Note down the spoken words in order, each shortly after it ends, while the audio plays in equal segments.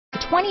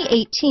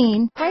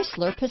2018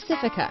 Chrysler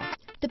Pacifica.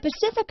 The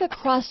Pacifica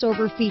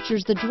crossover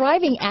features the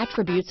driving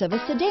attributes of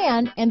a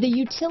sedan and the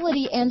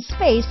utility and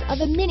space of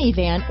a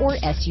minivan or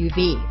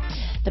SUV.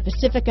 The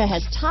Pacifica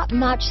has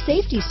top-notch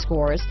safety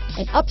scores,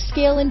 an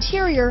upscale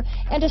interior,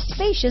 and a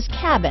spacious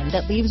cabin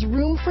that leaves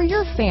room for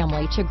your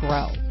family to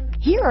grow.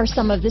 Here are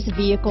some of this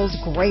vehicle's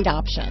great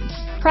options: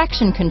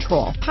 traction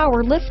control,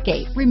 power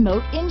liftgate,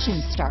 remote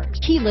engine start,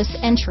 keyless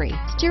entry,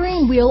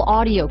 steering wheel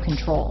audio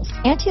controls,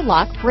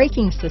 anti-lock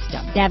braking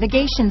system,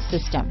 navigation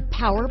system,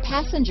 power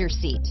passenger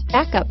seat,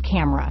 backup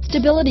camera,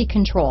 stability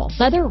control,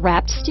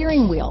 leather-wrapped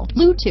steering wheel,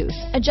 Bluetooth,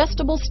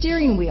 adjustable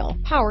steering wheel,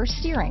 power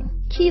steering,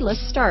 keyless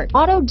start,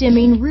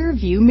 auto-dimming rear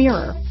view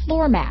mirror,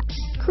 floor mats,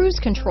 cruise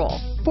control,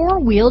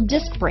 four-wheel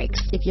disc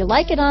brakes. If you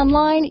like it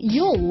online,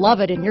 you'll love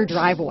it in your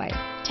driveway.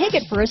 Take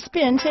it for a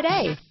spin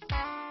today.